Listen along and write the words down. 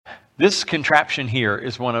This contraption here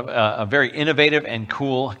is one of a very innovative and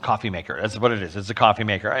cool coffee maker. That's what it is. It's a coffee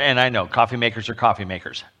maker. And I know coffee makers are coffee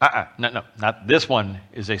makers. No, not this one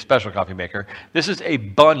is a special coffee maker. This is a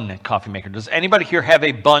bun coffee maker. Does anybody here have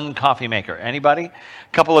a bun coffee maker? Anybody?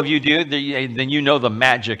 A couple of you do. Then you know the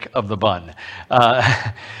magic of the bun.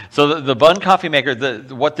 So the bun coffee maker,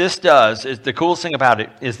 what this does is the coolest thing about it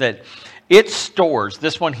is that it stores,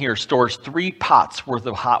 this one here stores 3 pots worth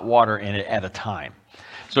of hot water in it at a time.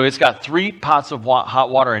 So it's got 3 pots of hot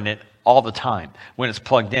water in it all the time when it's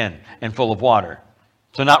plugged in and full of water.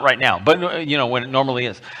 So not right now, but when it normally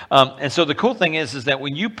is. And so the cool thing is that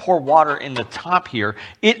when you pour water in the top here,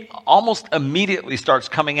 it almost immediately starts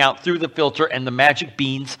coming out through the filter and the magic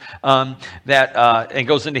beans and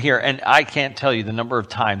goes into here. And I can't tell you the number of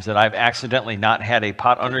times that I've accidentally not had a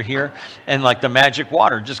pot under here and like the magic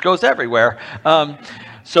water just goes everywhere.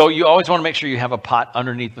 So you always want to make sure you have a pot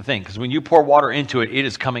underneath the thing, because when you pour water into it, it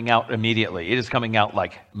is coming out immediately. It is coming out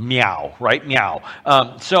like meow, right? Meow.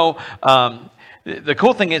 The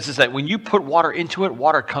cool thing is that when you put water into it,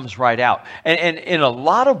 water comes right out. And in a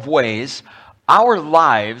lot of ways, our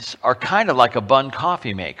lives are kind of like a bun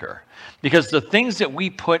coffee maker, because the things that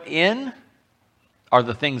we put in are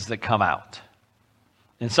the things that come out.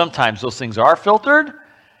 And sometimes those things are filtered,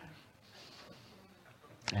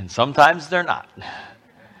 and sometimes they're not.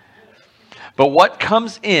 But what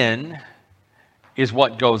comes in is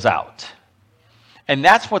what goes out. And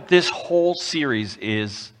that's what this whole series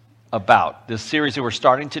is about. This series that we're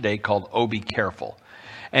starting today called Oh, Be Careful.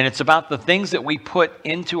 And it's about the things that we put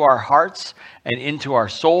into our hearts and into our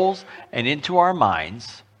souls and into our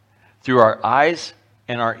minds through our eyes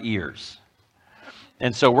and our ears.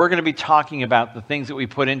 And so we're going to be talking about the things that we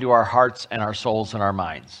put into our hearts and our souls and our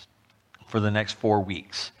minds for the next 4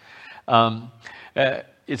 weeks.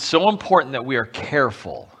 It's so important that we are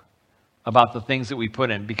careful about the things that we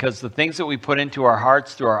put in, because the things that we put into our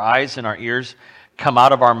hearts through our eyes and our ears come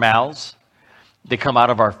out of our mouths. They come out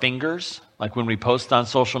of our fingers, like when we post on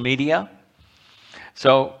social media.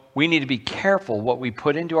 So we need to be careful what we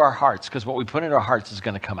put into our hearts, because what we put into our hearts is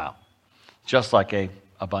going to come out, just like a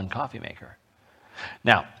bun coffee maker.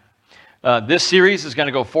 Now, this series is going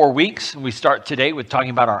to go 4 weeks. We start today with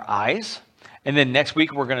talking about our eyes. And then next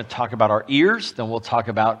week, we're going to talk about our ears. Then we'll talk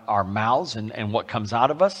about our mouths and what comes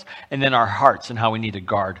out of us. And then our hearts and how we need to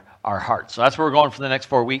guard our hearts. So that's where we're going for the next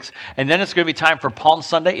 4 weeks. And then it's going to be time for Palm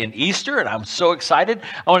Sunday and Easter. And I'm so excited.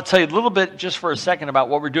 I want to tell you a little bit just for a second about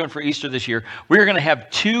what we're doing for Easter this year. We are going to have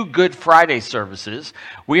 2 Good Friday services.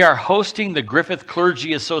 We are hosting the Griffith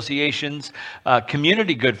Clergy Association's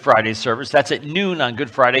Community Good Friday service. That's at noon on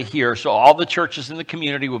Good Friday here. So all the churches in the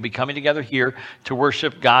community will be coming together here to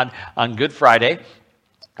worship God on Good Friday.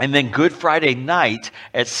 And then Good Friday night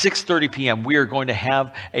at 6:30 p.m., we are going to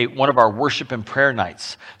have one of our worship and prayer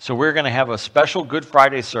nights. So we're going to have a special Good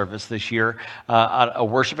Friday service this year, a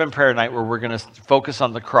worship and prayer night where we're going to focus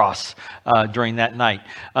on the cross during that night.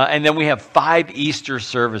 And then we have 5 Easter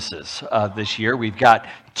services this year. We've got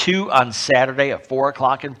 2 on Saturday at 4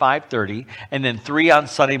 o'clock and 5:30, and then 3 on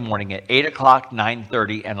Sunday morning at 8 o'clock,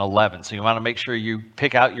 9:30, and 11. So you want to make sure you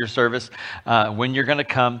pick out your service when you're going to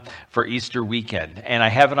come for Easter weekend. And I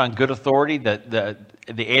have it on good authority that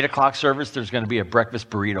the 8 o'clock service, there's going to be a breakfast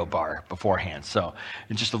burrito bar beforehand. So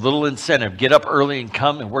it's just a little incentive. Get up early and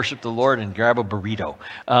come and worship the Lord and grab a burrito.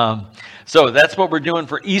 So that's what we're doing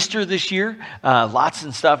for Easter this year. Lots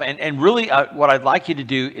and stuff. And really what I'd like you to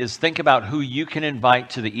do is think about who you can invite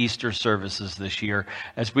to the Easter services this year,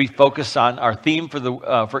 as we focus on our theme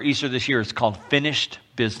for Easter this year is called Finished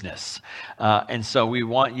Business. And so we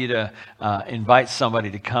want you to invite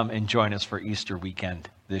somebody to come and join us for Easter weekend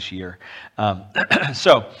this year.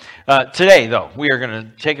 So today, though, we are going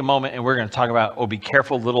to take a moment and we're going to talk about, oh, be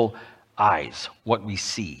careful, little eyes, what we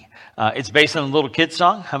see. It's based on a little kid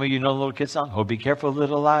song. How many of you know the little kid song? Oh, be careful,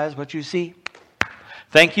 little eyes, what you see.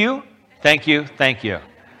 Thank you, thank you, thank you.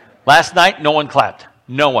 Last night, no one clapped.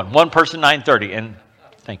 No one. One person, 9:30, and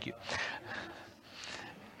thank you.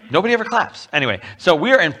 Nobody ever claps. Anyway, so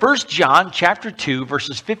we are in 1 John chapter 2,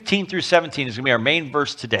 verses 15 through 17 is going to be our main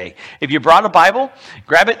verse today. If you brought a Bible,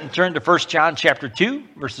 grab it and turn to 1 John chapter 2,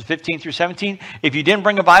 verses 15 through 17. If you didn't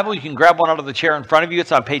bring a Bible, you can grab one out of the chair in front of you.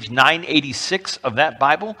 It's on page 986 of that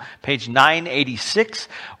Bible, page 986.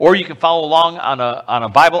 Or you can follow along on a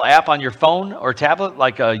Bible app on your phone or tablet,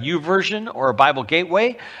 like a YouVersion or a Bible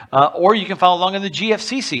Gateway. Or you can follow along on the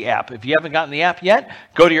GFCC app. If you haven't gotten the app yet,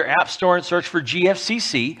 go to your app store and search for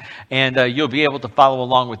GFCC. And you'll be able to follow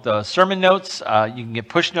along with the sermon notes. You can get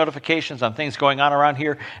push notifications on things going on around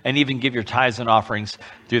here, and even give your tithes and offerings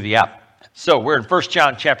through the app. So we're in 1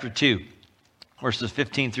 John chapter 2, verses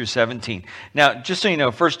 15 through 17. Now, just so you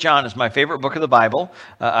know, 1 John is my favorite book of the Bible.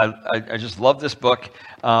 I just love this book,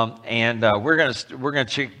 and we're gonna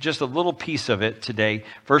check just a little piece of it today.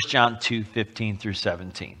 1 John 2, 15 through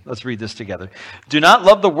 17. Let's read this together. Do not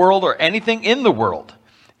love the world or anything in the world.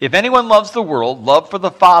 If anyone loves the world, love for the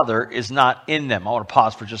Father is not in them. I want to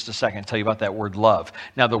pause for just a second and tell you about that word love.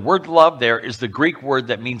 Now, the word love there is the Greek word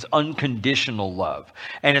that means unconditional love.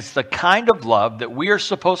 And it's the kind of love that we are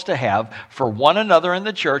supposed to have for one another in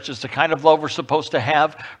the church. It's the kind of love we're supposed to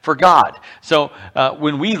have for God. So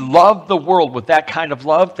when we love the world with that kind of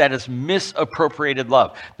love, that is misappropriated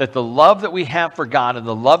love. That the love that we have for God and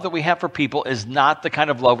the love that we have for people is not the kind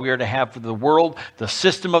of love we are to have for the world, the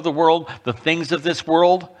system of the world, the things of this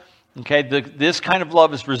world. Okay, this kind of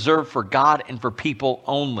love is reserved for God and for people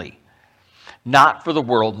only, not for the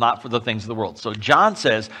world, not for the things of the world. So John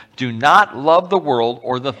says, do not love the world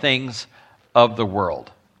or the things of the world.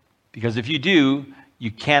 Because if you do,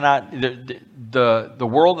 you cannot, the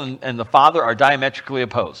world and the Father are diametrically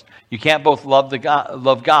opposed. You can't both love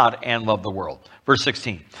God and love the world. Verse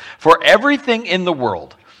 16, for everything in the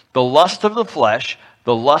world, the lust of the flesh,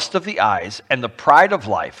 the lust of the eyes, and the pride of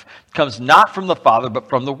life comes not from the Father, but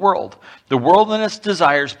from the world. The world and its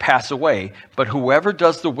desires pass away, but whoever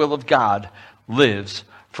does the will of God lives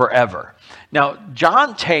forever. Now,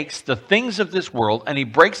 John takes the things of this world and he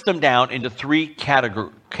breaks them down into three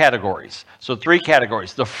categories. So 3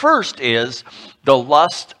 categories. The first is the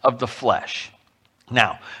lust of the flesh.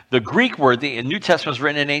 Now, the Greek word, the New Testament was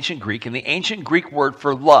written in ancient Greek, and the ancient Greek word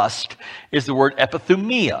for lust is the word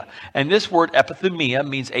epithumia. And this word epithumia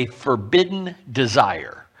means a forbidden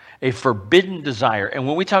desire. A forbidden desire. And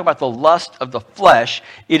when we talk about the lust of the flesh,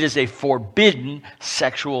 it is a forbidden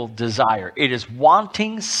sexual desire. It is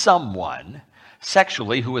wanting someone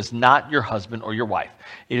sexually who is not your husband or your wife.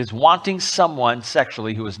 It is wanting someone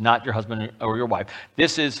sexually who is not your husband or your wife.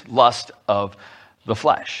 This is lust of the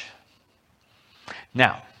flesh.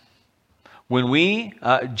 Now, when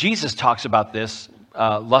Jesus talks about this,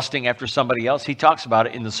 lusting after somebody else, he talks about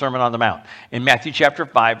it in the Sermon on the Mount. In Matthew chapter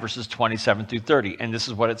 5, verses 27 through 30. And this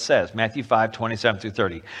is what it says, Matthew 5, 27 through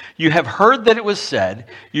 30. You have heard that it was said,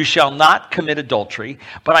 you shall not commit adultery.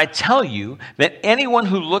 But I tell you that anyone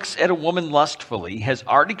who looks at a woman lustfully has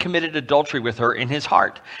already committed adultery with her in his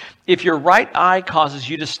heart. If your right eye causes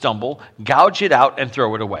you to stumble, gouge it out and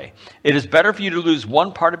throw it away. It is better for you to lose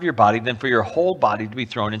one part of your body than for your whole body to be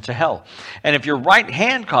thrown into hell. And if your right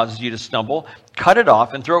hand causes you to stumble, cut it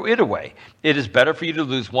off and throw it away. It is better for you to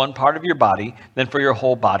lose one part of your body than for your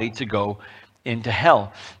whole body to go into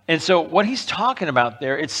hell. And so what he's talking about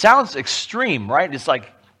there, it sounds extreme, right? It's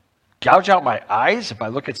like, gouge out my eyes if I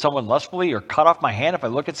look at someone lustfully, or cut off my hand if I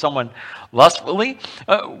look at someone lustfully.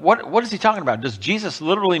 What is he talking about? Does Jesus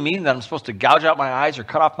literally mean that I'm supposed to gouge out my eyes or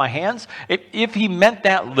cut off my hands? If he meant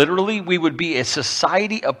that literally, we would be a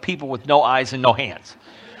society of people with no eyes and no hands.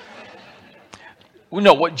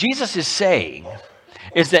 No, what Jesus is saying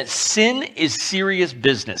is that sin is serious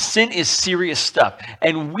business. Sin is serious stuff.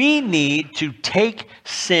 And we need to take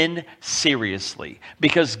sin seriously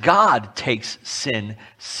because God takes sin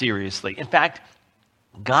seriously. In fact,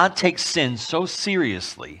 God takes sin so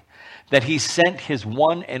seriously that he sent his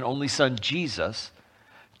one and only son, Jesus,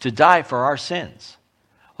 to die for our sins.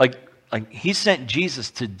 Like he sent Jesus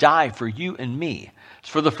to die for you and me,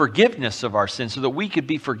 for the forgiveness of our sins so that we could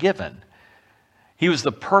be forgiven. He was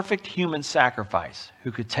the perfect human sacrifice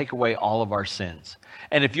who could take away all of our sins.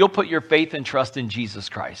 And if you'll put your faith and trust in Jesus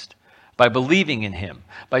Christ, by believing in him,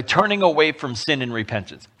 by turning away from sin and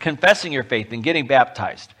repentance, confessing your faith and getting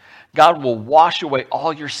baptized, God will wash away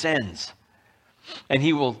all your sins. And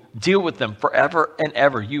he will deal with them forever and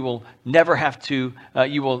ever. You will never have to,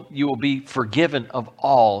 you will be forgiven of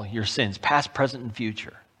all your sins, past, present, and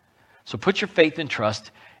future. So put your faith and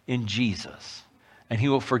trust in Jesus, and he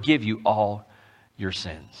will forgive you all your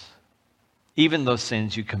sins, even those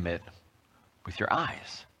sins you commit with your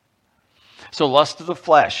eyes. So lust of the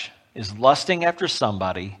flesh is lusting after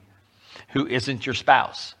somebody who isn't your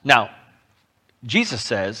spouse. Now, Jesus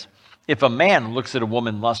says, if a man looks at a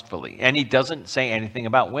woman lustfully, and he doesn't say anything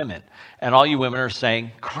about women, and all you women are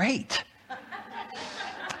saying, great,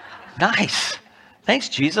 nice, thanks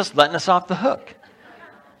Jesus, letting us off the hook.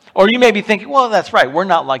 Or you may be thinking, well, that's right, we're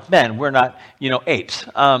not like men, we're not, apes.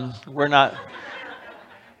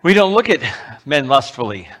 We don't look at men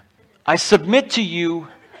lustfully. I submit to you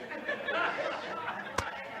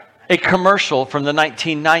a commercial from the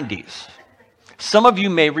 1990s. Some of you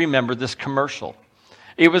may remember this commercial.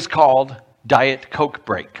 It was called Diet Coke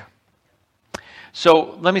Break.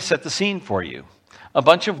 So let me set the scene for you. A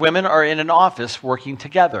bunch of women are in an office working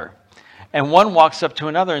together. And one walks up to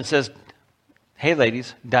another and says, hey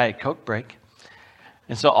ladies, Diet Coke break.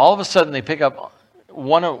 And so all of a sudden they pick up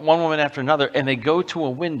one woman after another, and they go to a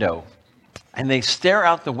window, and they stare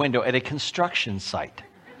out the window at a construction site.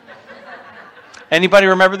 Anybody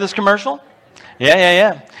remember this commercial?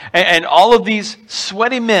 Yeah. And all of these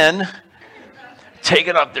sweaty men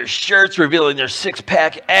taking off their shirts, revealing their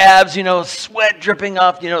six-pack abs, sweat dripping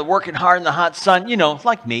off, working hard in the hot sun,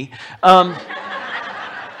 like me.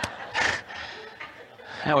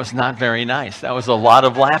 That was not very nice. That was a lot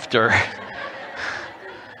of laughter.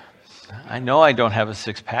 I know I don't have a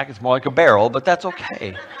six-pack. It's more like a barrel, but that's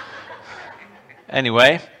okay.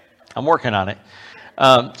 Anyway, I'm working on it.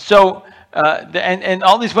 And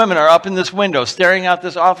all these women are up in this window, staring out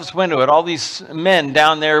this office window at all these men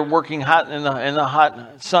down there working hot in the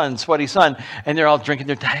hot sun, sweaty sun, and they're all drinking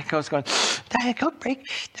their Diet Cokes, going, Diet Coke break,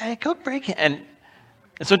 Diet Coke break. And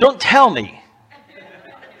so don't tell me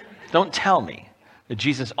that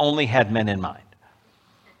Jesus only had men in mind.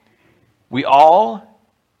 We all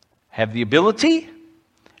have the ability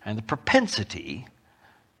and the propensity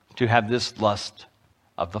to have this lust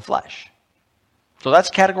of the flesh. So that's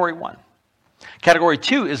category 1. Category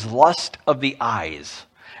 2 is lust of the eyes.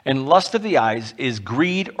 And lust of the eyes is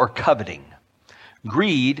greed or coveting.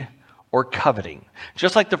 Greed or coveting.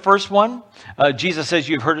 Just like the first one, Jesus says,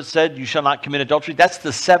 you've heard it said, you shall not commit adultery. That's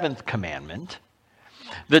the 7th commandment.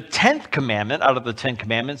 The 10th commandment out of the 10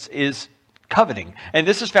 commandments is coveting. And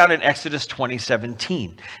this is found in Exodus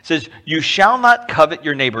 20:17. It says, you shall not covet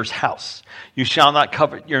your neighbor's house. You shall not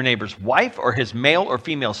covet your neighbor's wife or his male or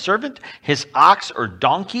female servant, his ox or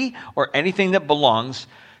donkey, or anything that belongs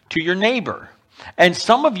to your neighbor. And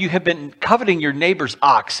some of you have been coveting your neighbor's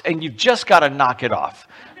ox, and you've just got to knock it off.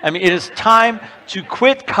 I mean, it is time to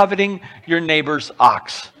quit coveting your neighbor's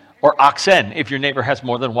ox, or oxen, if your neighbor has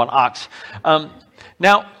more than one ox.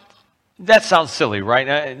 Now, that sounds silly,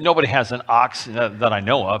 right? Nobody has an ox that I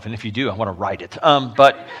know of, and if you do, I want to ride it.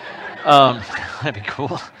 That'd be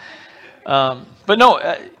cool. But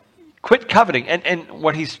no, quit coveting. And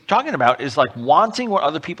what he's talking about is like wanting what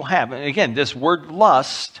other people have. And again, this word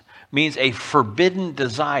lust means a forbidden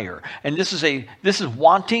desire. And this is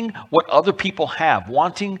wanting what other people have,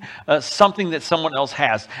 wanting something that someone else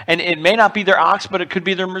has. And it may not be their ox, but it could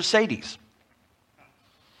be their Mercedes.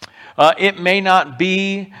 It may not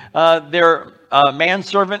be their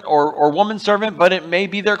manservant or womanservant, but it may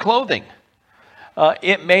be their clothing.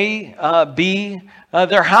 It may be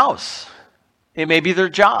their house. It may be their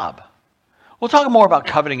job. We'll talk more about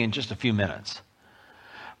coveting in just a few minutes.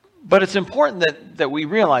 But it's important that we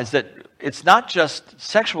realize that it's not just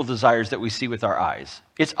sexual desires that we see with our eyes.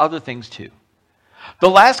 It's other things too. The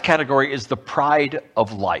last category is the pride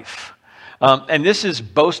of life. And this is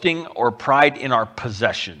boasting or pride in our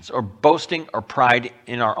possessions, or boasting or pride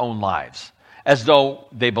in our own lives, as though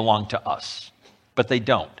they belong to us. But they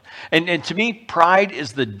don't. And to me, pride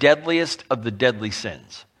is the deadliest of the deadly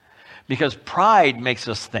sins. Because pride makes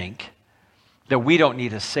us think that we don't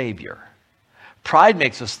need a Savior. Pride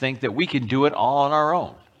makes us think that we can do it all on our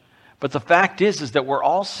own. But the fact is that we're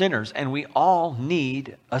all sinners, and we all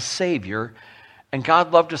need a Savior. And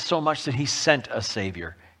God loved us so much that He sent a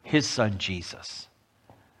Savior, His Son, Jesus.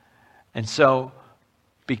 And so,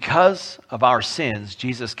 because of our sins,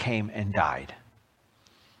 Jesus came and died.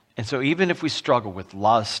 And so even if we struggle with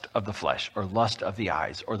lust of the flesh, or lust of the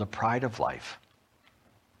eyes, or the pride of life,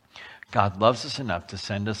 God loves us enough to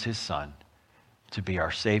send us His Son to be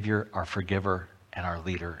our Savior, our forgiver, and our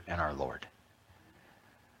leader, and our Lord.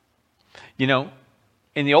 You know,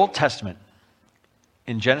 in the Old Testament,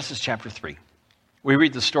 in Genesis chapter 3, we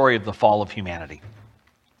read the story of the fall of humanity.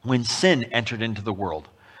 When sin entered into the world,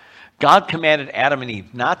 God commanded Adam and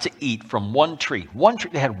Eve not to eat from one tree. One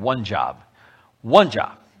tree, they had one job,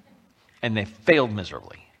 and they failed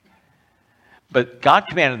miserably. But God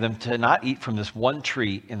commanded them to not eat from this one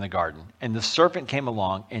tree in the garden. And the serpent came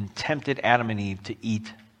along and tempted Adam and Eve to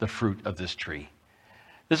eat the fruit of this tree.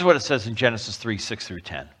 This is what it says in Genesis 3, 6 through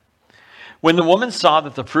 10. When the woman saw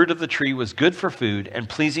that the fruit of the tree was good for food and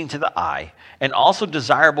pleasing to the eye, and also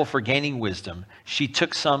desirable for gaining wisdom, she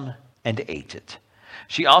took some and ate it.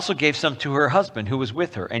 She also gave some to her husband who was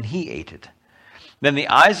with her, and he ate it. Then the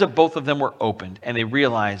eyes of both of them were opened, and they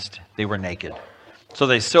realized they were naked. So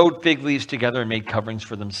they sewed fig leaves together and made coverings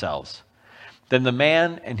for themselves. Then the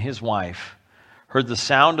man and his wife heard the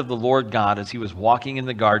sound of the Lord God as He was walking in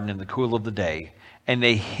the garden in the cool of the day, and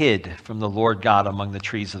they hid from the Lord God among the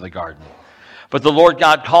trees of the garden. But the Lord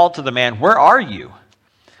God called to the man, "Where are you?"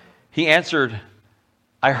 He answered,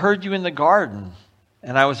 "I heard you in the garden,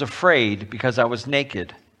 and I was afraid because I was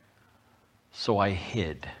naked, so I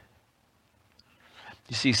hid."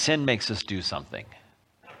 You see, sin makes us do something.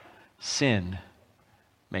 Sin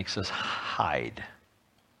makes us hide.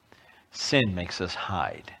 Sin makes us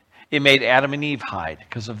hide. It made Adam and Eve hide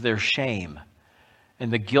because of their shame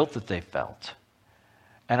and the guilt that they felt.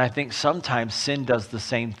 And I think sometimes sin does the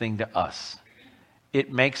same thing to us.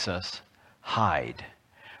 It makes us hide.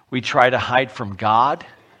 We try to hide from God.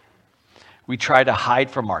 We try to hide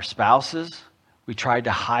from our spouses. We try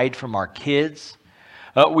to hide from our kids.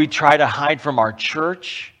 We try to hide from our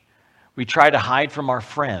church. We try to hide from our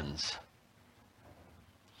friends.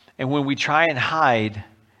 And when we try and hide,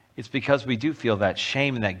 it's because we do feel that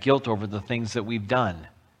shame and that guilt over the things that we've done.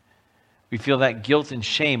 We feel that guilt and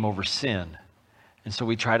shame over sin. And so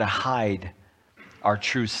we try to hide our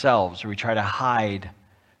true selves, or we try to hide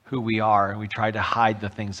who we are, and we try to hide the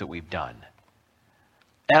things that we've done.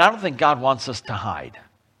 And I don't think God wants us to hide.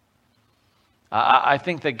 I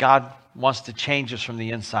think that God wants to change us from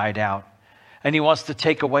the inside out. And he wants to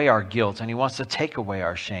take away our guilt, and he wants to take away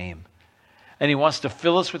our shame. And he wants to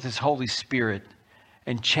fill us with his Holy Spirit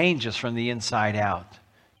and change us from the inside out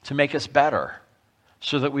to make us better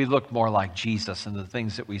so that we look more like Jesus in the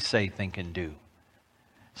things that we say, think, and do,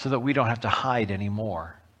 so that we don't have to hide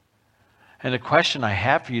anymore. And the question I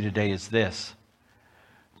have for you today is this: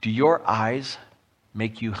 do your eyes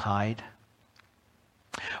make you hide?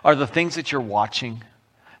 Are the things that you're watching,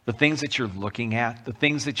 the things that you're looking at, the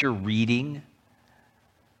things that you're reading,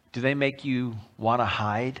 do they make you want to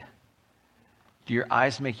hide? Do your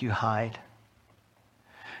eyes make you hide?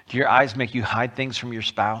 Do your eyes make you hide things from your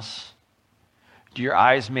spouse? Do your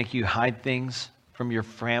eyes make you hide things from your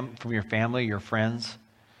family, your friends?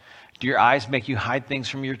 Do your eyes make you hide things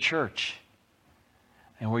from your church?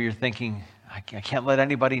 And where you're thinking, I can't let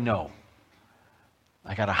anybody know.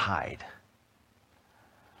 I got to hide.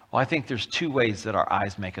 Well, I think there's two ways that our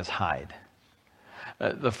eyes make us hide.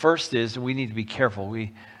 The first is we need to be careful.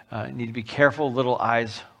 We need to be careful, little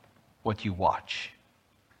eyes, what you watch.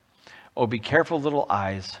 Oh, be careful, little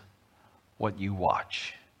eyes, what you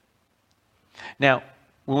watch. Now,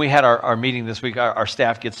 when we had our meeting this week, our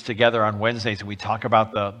staff gets together on Wednesdays and we talk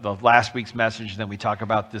about the last week's message, and then we talk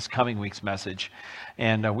about this coming week's message.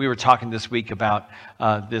 And we were talking this week about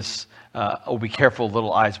oh, be careful,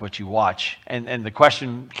 little eyes, what you watch. And the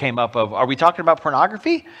question came up of, are we talking about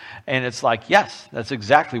pornography? And it's like, yes, that's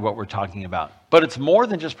exactly what we're talking about. But it's more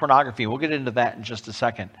than just pornography. We'll get into that in just a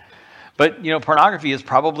second. But, pornography is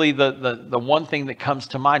probably the one thing that comes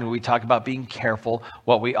to mind when we talk about being careful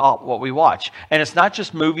what we watch. And it's not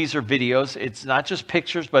just movies or videos. It's not just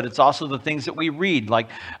pictures, but it's also the things that we read, like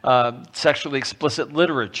sexually explicit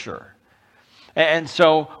literature. And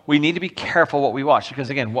so we need to be careful what we watch, because,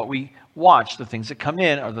 again, what we watch, the things that come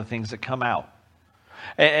in are the things that come out.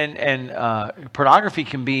 And pornography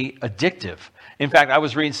can be addictive. In fact, I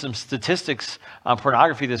was reading some statistics on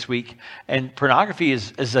pornography this week, and pornography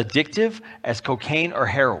is as addictive as cocaine or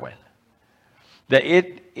heroin. That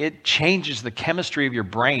it changes the chemistry of your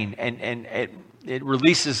brain, and it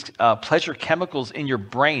releases pleasure chemicals in your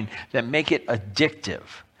brain that make it addictive.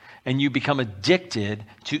 And you become addicted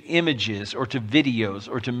to images or to videos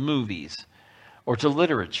or to movies or to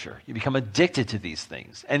literature. You become addicted to these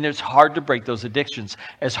things. And it's hard to break those addictions,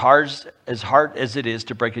 as hard as it is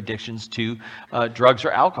to break addictions to drugs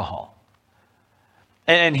or alcohol.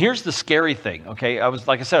 And here's the scary thing, okay? I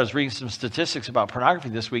was reading some statistics about pornography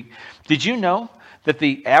this week. Did you know that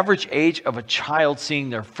the average age of a child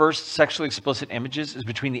seeing their first sexually explicit images is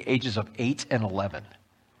between the ages of 8 and 11?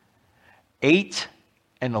 8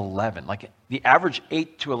 and 11. Like, the average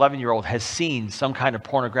 8 to 11-year-old has seen some kind of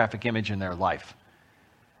pornographic image in their life.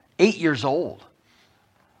 8 years old.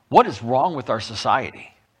 What is wrong with our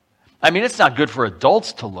society? I mean, it's not good for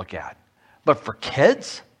adults to look at, but for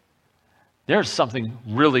kids, there's something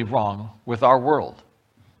really wrong with our world.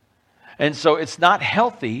 And so it's not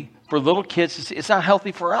healthy for little kids to see. It's not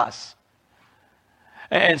healthy for us.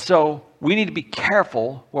 And so we need to be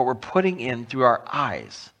careful what we're putting in through our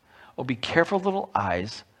eyes. Well, be careful, little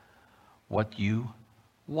eyes, what you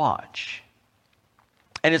watch.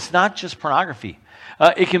 And it's not just pornography.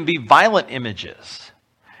 It can be violent images.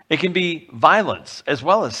 It can be violence as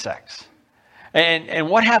well as sex. And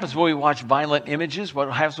what happens when we watch violent images?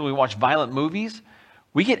 What happens when we watch violent movies?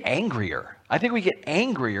 We get angrier. I think we get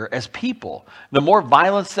angrier as people. The more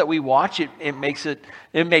violence that we watch, it makes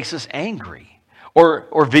us angry.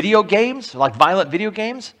 Or video games, like violent video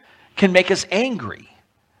games, can make us angry.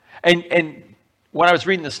 And when I was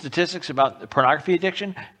reading the statistics about the pornography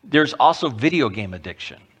addiction, there's also video game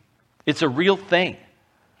addiction. It's a real thing.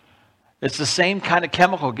 It's the same kind of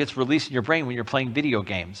chemical gets released in your brain when you're playing video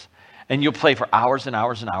games. And you'll play for hours and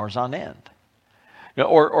hours and hours on end.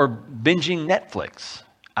 Or binging Netflix,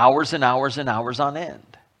 hours and hours and hours on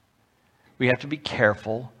end. we have to be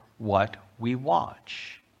careful what we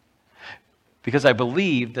watch. Because I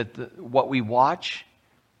believe that what we watch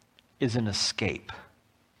is an escape.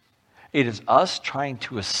 It is us trying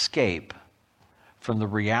to escape from the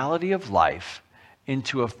reality of life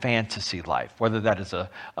into a fantasy life, whether that is a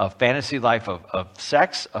fantasy life of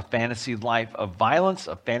sex, a fantasy life of violence,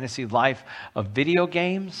 a fantasy life of video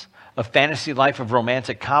games, a fantasy life of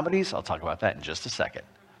romantic comedies. I'll talk about that in just a second.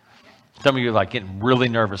 Some of you are like getting really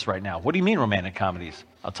nervous right now. What do you mean romantic comedies?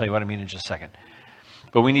 I'll tell you what I mean in just a second.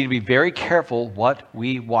 But we need to be very careful what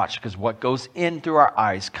we watch, because what goes in through our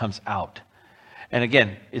eyes comes out. And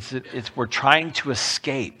again, we're trying to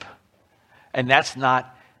escape. And that's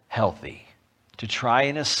not healthy, to try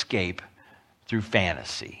and escape through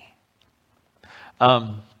fantasy.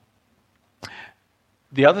 The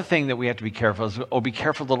other thing that we have to be careful is, be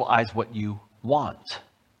careful, little eyes, what you want.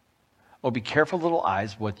 Be careful, little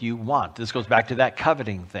eyes, what you want. This goes back to that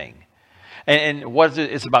coveting thing. And what is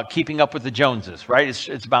it? It's about keeping up with the Joneses, right?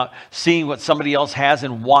 It's about seeing what somebody else has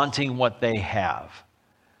and wanting what they have.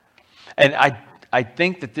 And I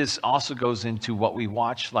think that this also goes into what we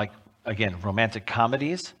watch, like, again, romantic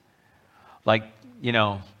comedies. Like,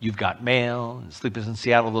 You've Got Mail, and Sleepless in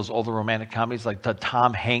Seattle, those older romantic comedies, like the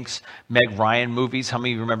Tom Hanks, Meg Ryan movies. How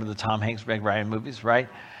many of you remember the Tom Hanks, Meg Ryan movies, right?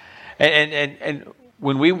 And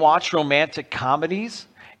when we watch romantic comedies,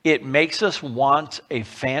 it makes us want a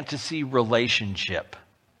fantasy relationship.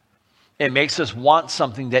 It makes us want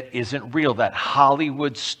something that isn't real, that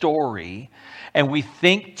Hollywood story. And we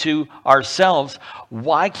think to ourselves,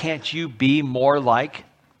 why can't you be more like?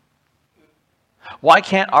 Why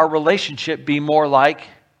can't our relationship be more like?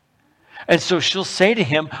 And so she'll say to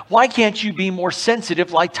him, why can't you be more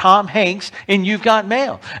sensitive like Tom Hanks in You've Got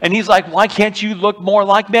Mail? And he's like, why can't you look more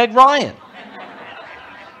like Meg Ryan?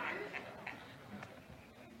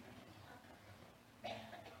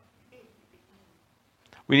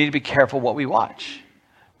 We need to be careful what we watch.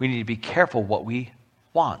 We need to be careful what we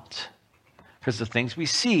want. Because the things we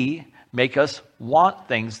see make us want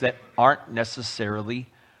things that aren't necessarily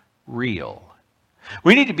real.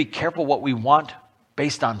 We need to be careful what we want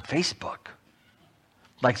based on Facebook,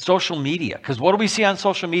 like social media. Because what do we see on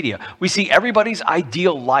social media? We see everybody's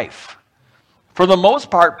ideal life. For the most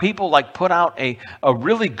part, people put out a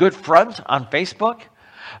really good front on Facebook.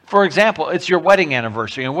 For example, it's your wedding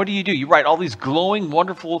anniversary, and what do? You write all these glowing,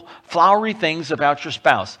 wonderful, flowery things about your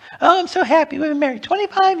spouse. Oh, I'm so happy we've been married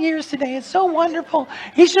 25 years today. It's so wonderful.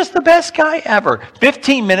 He's just the best guy ever.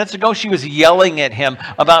 15 minutes ago, she was yelling at him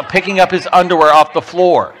about picking up his underwear off the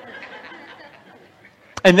floor.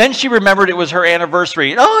 And then she remembered it was her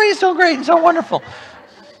anniversary. Oh, he's so great and so wonderful.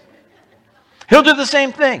 He'll do the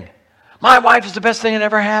same thing. My wife is the best thing that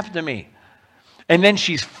ever happened to me. And then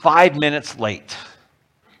she's 5 minutes late.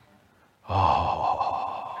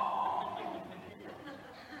 Oh.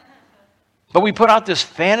 But we put out this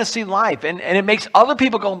fantasy life, and it makes other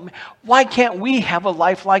people go, why can't we have a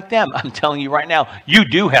life like them? I'm telling you right now, you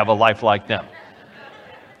do have a life like them.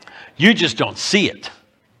 You just don't see it.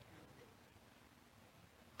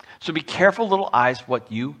 So be careful, little eyes, what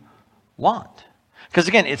you want. Because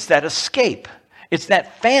again, it's that escape. It's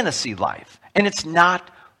that fantasy life. And it's not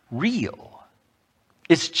real.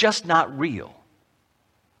 It's just not real.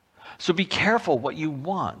 So be careful what you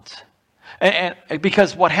want. And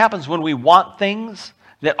because what happens when we want things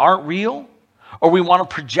that aren't real, or we want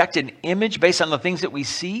to project an image based on the things that we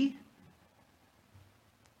see,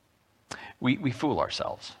 we fool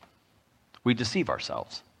ourselves. We deceive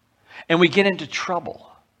ourselves. And we get into trouble.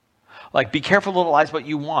 Like, be careful, little eyes, what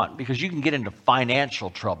you want, because you can get into financial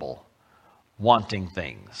trouble wanting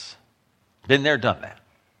things. Been there, done that.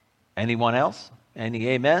 Anyone else?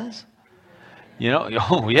 Any amens?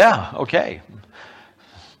 Oh yeah, okay.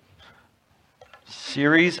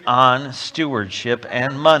 Series on stewardship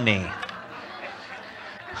and money.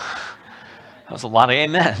 That was a lot of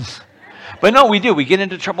amens. But no, we do. We get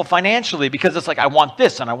into trouble financially because it's like, I want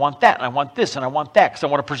this, and I want that, and I want this, and I want that, because I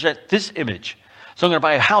want to present this image. So I'm going to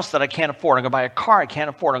buy a house that I can't afford. I'm going to buy a car I can't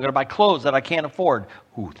afford. I'm going to buy clothes that I can't afford.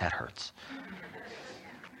 Ooh, that hurts.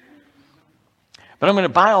 But I'm going to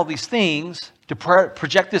buy all these things to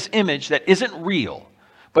project this image that isn't real,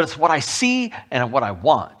 but it's what I see and what I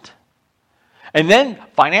want. And then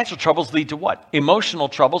financial troubles lead to what? Emotional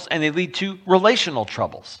troubles, and they lead to relational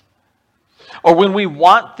troubles. Or when we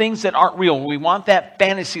want things that aren't real, when we want that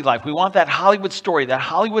fantasy life, we want that Hollywood story, that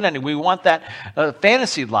Hollywood ending, we want that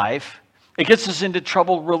fantasy life, it gets us into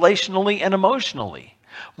trouble relationally and emotionally.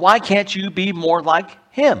 Why can't you be more like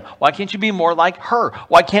him? Why can't you be more like her?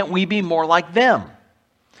 Why can't we be more like them?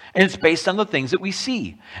 And it's based on the things that we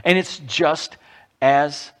see. And it's just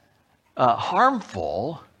as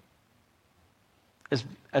harmful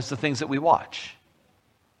as the things that we watch.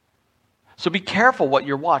 So be careful what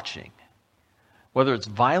you're watching, whether it's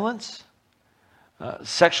violence,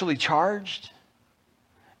 sexually charged,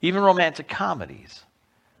 even romantic comedies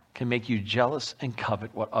can make you jealous and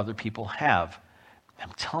covet what other people have.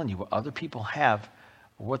 I'm telling you, what other people have,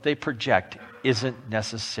 what they project, isn't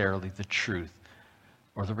necessarily the truth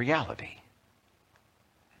or the reality.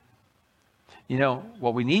 You know,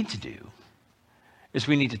 what we need to do is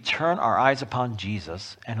we need to turn our eyes upon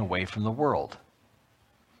Jesus and away from the world.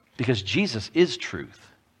 Because Jesus is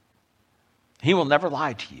truth. He will never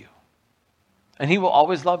lie to you. And he will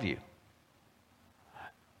always love you.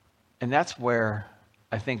 And that's where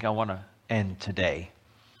I think I want to end today,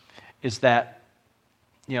 is that,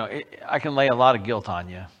 you know, I can lay a lot of guilt on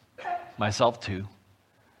you, myself too.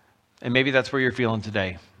 And maybe that's where you're feeling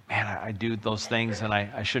today. Man, I do those things, and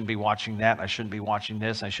I shouldn't be watching that. I shouldn't be watching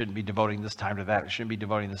this. I shouldn't be devoting this time to that. I shouldn't be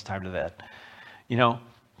devoting this time to that. You know,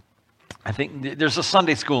 I think there's a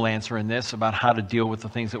Sunday school answer in this about how to deal with the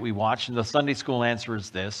things that we watch. And the Sunday school answer is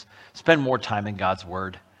this: spend more time in God's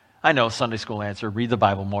Word. I know, Sunday school answer, read the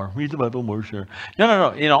Bible more. Read the Bible more, sure.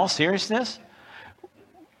 No. In all seriousness,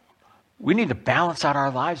 we need to balance out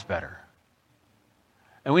our lives better.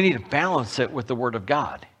 And we need to balance it with the Word of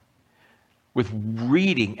God, with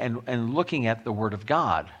reading and looking at the Word of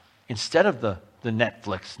God instead of the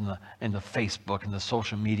Netflix and the Facebook and the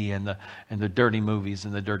social media and the dirty movies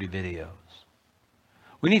and the dirty videos.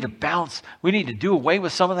 We need to balance. We need to do away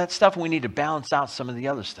with some of that stuff, and we need to balance out some of the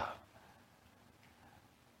other stuff.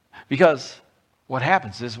 Because what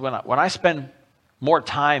happens is when I spend more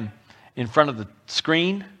time in front of the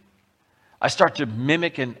screen, I start to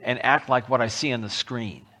mimic and act like what I see on the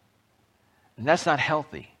screen. And that's not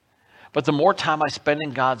healthy. But the more time I spend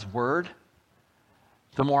in God's Word,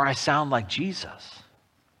 the more I sound like Jesus.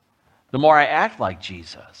 The more I act like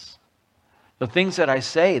Jesus. The things that I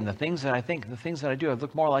say and the things that I think and the things that I do, I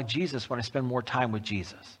look more like Jesus when I spend more time with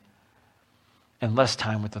Jesus and less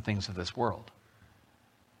time with the things of this world.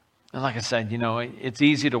 And like I said, you know, it's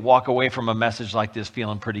easy to walk away from a message like this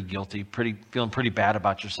feeling pretty guilty, feeling pretty bad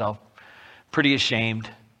about yourself, pretty ashamed,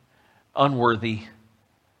 unworthy.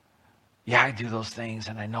 Yeah, I do those things,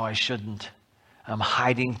 and I know I shouldn't. I'm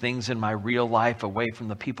hiding things in my real life away from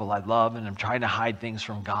the people I love, and I'm trying to hide things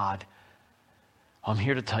from God. I'm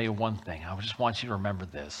here to tell you one thing. I just want you to remember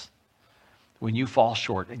this. When you fall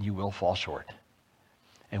short, and you will fall short,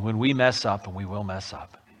 and when we mess up, and we will mess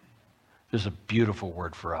up, there's a beautiful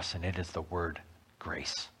word for us, and it is the word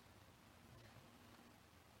grace.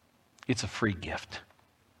 It's a free gift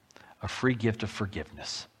of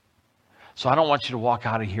forgiveness. So I don't want you to walk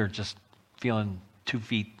out of here just feeling 2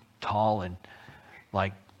 feet tall and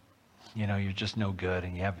like, you know, you're just no good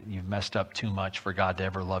and you've messed up too much for God to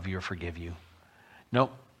ever love you or forgive you.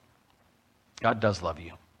 Nope. God does love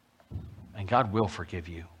you, and God will forgive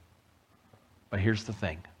you. But here's the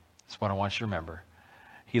thing. That's what I want you to remember.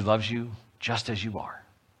 He loves you just as you are,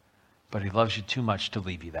 but he loves you too much to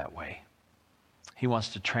leave you that way. He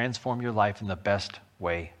wants to transform your life in the best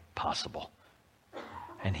way possible.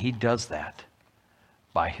 And he does that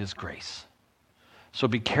by his grace. So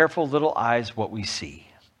be careful, little eyes, what we see.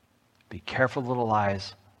 Be careful, little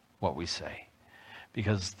eyes, what we say.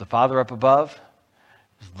 Because the Father up above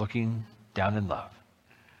is looking down in love.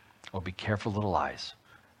 Well, be careful, little eyes,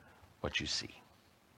 what you see.